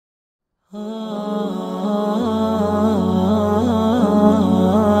മുത്തുനബി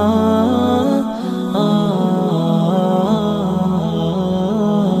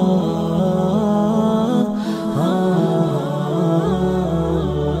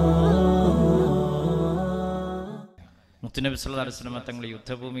സല്ലല്ലാഹു അലൈഹി വസല്ലം തങ്ങൾ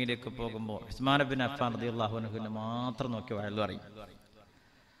യുദ്ധഭൂമിയിലേക്ക് പോകുമ്പോൾ ഉസ്മാൻ ബിൻ അഫ്ഫാൻ റളിയല്ലാഹു അൻഹുവിനെ മാത്രം നോക്കി വഴലു പറയും.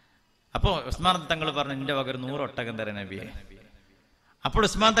 അപ്പോൾ ഉസ്മാൻ തങ്ങൾ പറഞ്ഞു, എൻ്റെ വക 100 ഒട്ടകം തരാം നബിയെ. അപ്പോൾ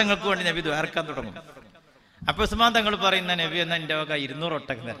ഉസ്മാൻ തങ്ങൾക്ക് വേണ്ടി നബി ദ്വാരക്കാൻ തുടങ്ങും. അപ്പോൾ ഉസ്മാൻ തങ്ങൾ പറയുന്ന, നബി എന്നാൽ എൻ്റെ വക 200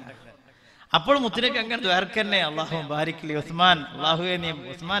 ഒട്ടകം തരാം. അപ്പോൾ മുത്തുനബി അങ്ങനെ ദ്വാരക്കന്നെ, അല്ലാഹു ബാരിക് ലി ഉസ്മാൻ, അല്ലാഹുവേ നീ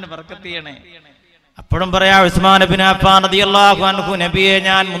ഉസ്മാൻ ബർക്കത്ത് ചെയ്യണേ. അപ്പോഴും പറയാ ഉസ്മാൻ ബിൻ അഫ്ഫാൻ റളിയല്ലാഹു അൻഹു, നബിയെ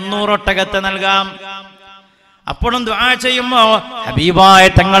ഞാൻ 300 ഒട്ടകത്തെ നൽകാം. അപ്പോഴും ദുആ ചെയ്യുമ്പോ ഹബീബായ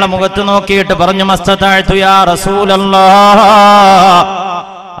തങ്ങളെ മുഖത്ത് നോക്കിയിട്ട് പറഞ്ഞു, മസ്തതഅതു യാ റസൂലല്ലാഹ്,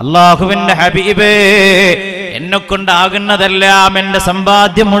 അല്ലാഹുവിന്റെ ഹബീബേ, എന്നെ കൊണ്ടാകുന്നതെല്ലാം എന്റെ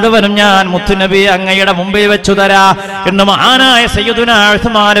സമ്പാദ്യം മുഴുവനും ഞാൻ മുത്തുനബി അങ്ങയുടെ മുമ്പിൽ വെച്ചു തരാ എന്ന് മഹാനായ സയ്യിദുനാ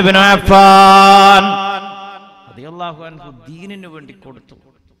ഉസ്മാൻ ബിൻ അഫ്ഫാൻ റളിയല്ലാഹു അൻഹു ദീനിനു വേണ്ടി കൊടുത്തു.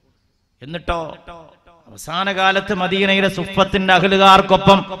 എന്നിട്ടോ അവസാന കാലത്ത് മദീനയിലെ സുഫത്തിന്റെ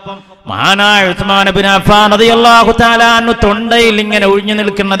അഹ്ലുകാർക്കൊപ്പം മഹാനായ ഉസ്മാൻ ബിൻ അഫ്ഫാൻ റളിയല്ലാഹു തആല അൻഹു തൊണ്ടയിൽ ഇങ്ങനെ ഒഴിഞ്ഞു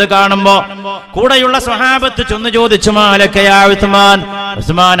നിൽക്കുന്നത് കാണുമ്പോ കൂടെയുള്ള സ്വഹാബത്ത് ചെന്ന് ചോദിച്ചു, മാലക യാ ഉസ്മാൻ,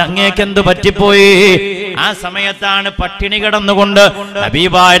 ഉസ്മാൻ അങ്ങേക്ക് എന്ത് പറ്റിപ്പോയി? ആ സമയത്താണ് പട്ടിണി കിടന്നുകൊണ്ട്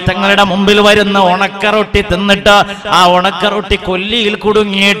ഹബീബായ തങ്ങളുടെ മുമ്പിൽ വരുന്ന ഉണക്കറൊട്ടി തിന്നിട്ട് ആ ഉണക്കറൊട്ടി കൊല്ലിയിൽ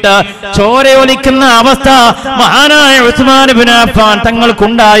കുടുങ്ങിയിട്ട് ചോരയൊലിക്കുന്ന അവസ്ഥ മഹാനായ ഉസ്മാൻ ബിൻ അഫ്ഫാൻ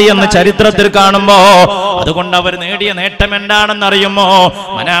തങ്ങൾക്കുണ്ടായി എന്ന് ചരിത്രത്തിൽ കാണുമ്പോ, അതുകൊണ്ട് അവർ നേടിയ നേട്ടം എന്താണെന്ന് അറിയുമോ?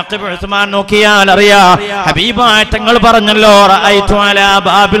 മനാഖിബ് ഉസ്മാൻ നോക്കിയാൽ അറിയാ. ഹബീബായ തങ്ങൾ പറഞ്ഞല്ലോ, റഅയ്തു അലാ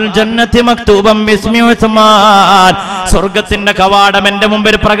ബാബിൽ ജന്നത്തി മക്തൂബൻ ബിസ്മി ഉസ്മാൻ, സ്വർഗ്ഗത്തിന്റെ കവാടം എന്റെ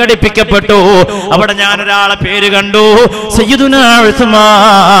മുമ്പിൽ പ്രകടിപ്പിക്കപ്പെട്ടു. അവിടെ ഞാൻ ഒരാളെ പേര് കണ്ടു, സയ്യിദുനാ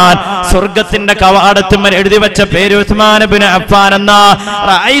ഉസ്മാൻ. സ്വർഗ്ഗത്തിന്റെ കവാടത്തിൽ എഴുതി വെച്ച പേര് ഉസ്മാൻ ബിൻ അഫ്ഫാൻ എന്ന.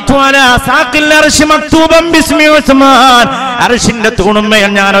 റഅയ്തു അലാ സാഖിൽ അർശി മക്തൂബൻ ബിസ്മി ഉസ്മാൻ, അർശിന്റെ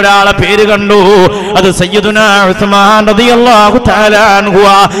തൂണുമ്മയിൽ ഞാൻ ഒരാളെ പേര് കണ്ടു, അത് സയ്യിദുനാ ഉസ്മാൻ റളിയല്ലാഹു തആല അൻഹു.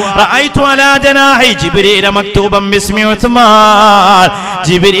 റഅയ്തു അലാ ജനാഹി ജിബ്രീൽ മക്തൂബൻ ബിസ്മി ഉസ്മാൻ,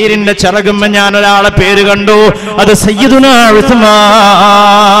 ജിബ്രീലിന്റെ ചിറകുമ്മ ഞാൻ ഒരാളെ പേര് കണ്ടു, അത് സയ്യിദുനാ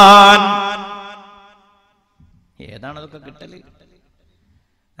ഉസ്മാൻ. ഏതാണ് അതൊക്കെ കിട്ടല്?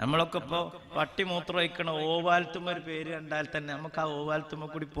 നമ്മളൊക്കെ ഇപ്പോ പട്ടി മൂത്രം വയ്ക്കണ ഓവാൽത്തുമ്മ ഒരു പേര് കണ്ടാൽ തന്നെ നമുക്ക് ആ ഓവാൽത്തുമ്മ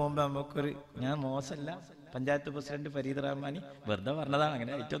കൂടി പോകുമ്പോ നമുക്കൊരു, ഞാൻ മോശമല്ല, പഞ്ചായത്ത് പ്രസിഡന്റ് ഫരീദ് റഹ്മാനി വെറുതെ പറഞ്ഞതാണ്,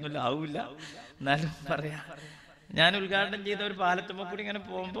 അങ്ങനെ ആയിട്ടൊന്നുമില്ല, ആവില്ല, എന്നാലും പറയാ. ഞാൻ ഉദ്ഘാടനം ചെയ്ത ഒരു പാലത്തുമ്മ കൂടി ഇങ്ങനെ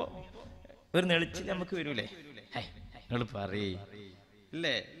പോകുമ്പോ ഒരു നെളിച്ചിൽ നമുക്ക് വരൂലേ, നിങ്ങൾ പറയേ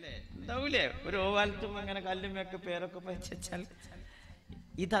ഇല്ലേ, ഉണ്ടാവൂലേ ഒരു ഓവാൽത്തുമ്മ ഇങ്ങനെ കല്ലുമ്മയൊക്കെ പേരൊക്കെ വെച്ചാൽ.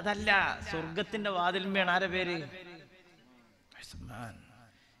 ഇതല്ല, സ്വർഗത്തിന്റെ വാതിൽമയാണ് ആരെ പേര്?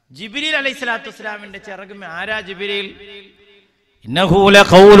 ജിബ്രീൽ അലൈഹിസ്സലാത്തു വസ്സലാമിന്റെ ചിറകുമേ. ആരാ ജിബ്രീൽ? ഇന്നഹു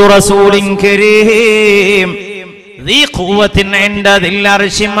ലഖൗലു റസൂലിൻ കരീം ദീ ഖുവ്വത്തിൻ ഇൻദ ദിൽ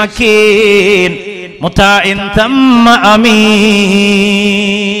അർശി മക്കീൻ മുതഇൻ തമ്മ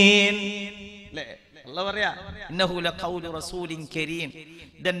അമീൻ. അല്ലാഹു പറയാ, ഇന്നഹു ലഖൗലു റസൂലിൻ കരീം,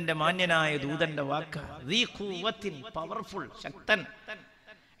 ഇതെന്റെ മാന്യനായ ദൂതന്റെ വാക്ക്. ദീ ഖുവ്വത്തിൻ, പവർഫുൾ, ശക്തൻ.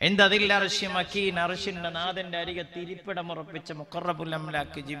 അർശിന്റെ നാഥന്റെ അരികത്ത് ഇരിപ്പിടമുറപ്പിച്ച മുഖറബുൽ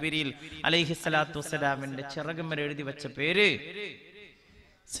അംലാക്ക് ജിബ്രീൽ അലൈഹിസ്സലാത്തു വസ്സലാമിന്റെ ചിറകുമ്മൽ എഴുതി വെച്ച പേര്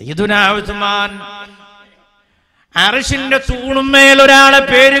സയ്യിദുനാ ഉസ്മാൻ. അർശിന്റെ തൂണുമേൽ ഒരാളെ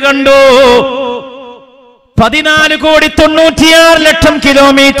പേര് കണ്ടു. 14,96,00,000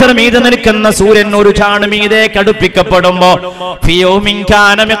 കിലോമീറ്റർ മീതെ നിൽക്കുന്ന സൂര്യൻ ഒരു ചാണ് മീതെ കടുപ്പിക്കപ്പെടുമ്പോ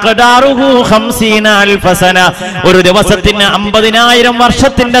ഒരു ദിവസത്തിന് 50,000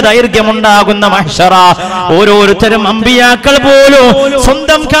 വർഷത്തിന്റെ ദൈർഘ്യമുണ്ടാകുന്ന മഹ്ശറ. ഓരോരുത്തരും അമ്പിയാക്കൾ പോലും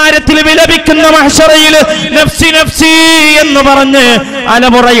സ്വന്തം കാര്യത്തിൽ വിലപിക്കുന്ന മഹ്ശറയിൽ നഫ്സി നഫ്സി എന്ന് പറഞ്ഞ്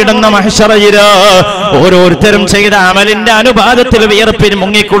അലമുറയിടുന്ന മഹ്ശറയില് ഓരോരുത്തരും ചെയ്ത അമലിന്റെ അനുപാതത്തിൽ വിയർപ്പിന്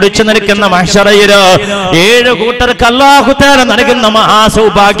മുങ്ങിക്കുടിച്ചു നിൽക്കുന്ന മഹ്ശറയില് 7 കൂട്ടർക്ക് അല്ലാഹു തആല നൽകുന്ന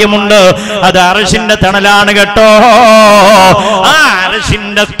മഹാസൗഭാഗ്യമുണ്ട്. അത് അർശിന്റെ തണലാണ് കേട്ടോ. ആ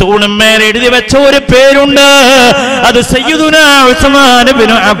അർശിന്റെ തൂണുമേൽ എഴുതി വെച്ച ഒരു പേരുണ്ട്, അത് സയ്യിദുനാ ഉസ്മാൻ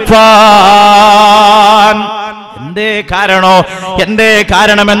ബിൻ അഫ്ഫാൻ. എന്തേ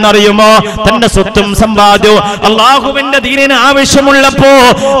കാരണമെന്നറിയുമോ? തന്റെ സ്വത്തും സമ്പാദ്യവും അള്ളാഹുവിന്റെ ദീനിന് ആവശ്യമുള്ളപ്പോ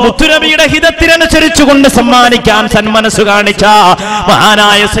മുത്തുനബിയുടെ ഹിതത്തിനനുസരിച്ചുകൊണ്ട് സമ്മാനിക്കാൻ സന്മനസ്സു കാണിച്ച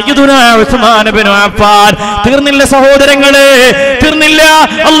മഹാനായ സയ്യിദുനാ ഉസ്മാൻ ബിൻ അഫ്ഫാൻ. തീർന്നില്ല സഹോദരങ്ങളെ, തീർന്നില്ല.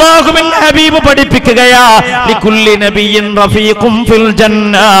 അള്ളാഹുവിന്റെ ഹബീബ് പഠിപ്പിക്കുകയാ, ലികുല്ലി നബിയിൻ റഫീഖും ഫിൽ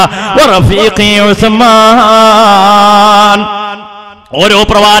ജന്ന വറഫീഖി ഉസ്മാൻ. ഓരോ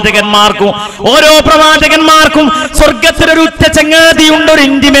പ്രവാചകന്മാർക്കും സ്വർഗത്തിലൊരു ഉറ്റ ചങ്ങാതിയുണ്ട്, ഒരു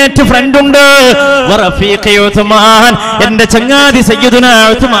ഇന്റിമേറ്റ് ഫ്രണ്ട് ഉണ്ട്. എന്റെ ചങ്ങാതി സയ്യിദുനാ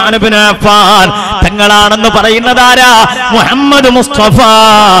ഉസ്മാൻ ഇബ്നു അഫ്ഫാൻ തങ്ങളാണെന്ന് പറയുന്നത് ആരാ? മുഹമ്മദ് മുസ്തഫ.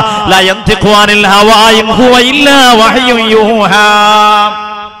 ലാ യൻതിഖു അനിൽ ഹവാ ഇൻ ഹുവ ഇല്ലാ വഹ്യു യൂഹാ.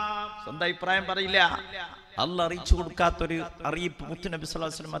 സ്വന്തം അഭിപ്രായം പറയില്ല. അല്ലാഹ് അറിയിച്ചു കൊടുക്കാത്തൊരു അറിയിപ്പ് മുത്തുനബി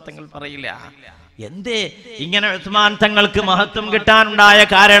സ്വല്ലല്ലാഹു അലൈഹി വസല്ലം തങ്ങൾ പറയില്ല. എന്തേ ഇങ്ങനെ ഉസ്മാൻ തങ്ങൾക്ക് മഹത്വം കിട്ടാനുണ്ടായ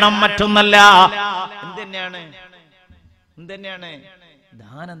കാരണം മറ്റൊന്നല്ല, എന്തെന്നെയാണ്?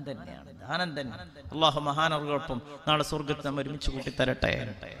 ദാനം തന്നെയാണ്. അല്ലാഹു മഹാനവർക്കൊപ്പം നാളെ സ്വർഗ്ഗത്തിൽ നമ്മൾ ഒരുമിച്ച്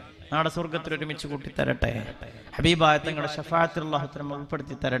കൂട്ടി തരട്ടെ. ഹബീബായ തങ്ങളുടെ ശഫാഅത്തിൽ അല്ലാഹു തആല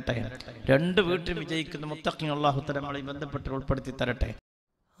ഉൾപ്പെടുത്തി തരട്ടെ. രണ്ട് വീട്ടിൽ വിജയിക്കുന്ന മുത്തഖീൻ അല്ലാഹു തആല നമ്മളെ ബന്ധപ്പെട്ട് ഉൾപ്പെടുത്തി തരട്ടെ.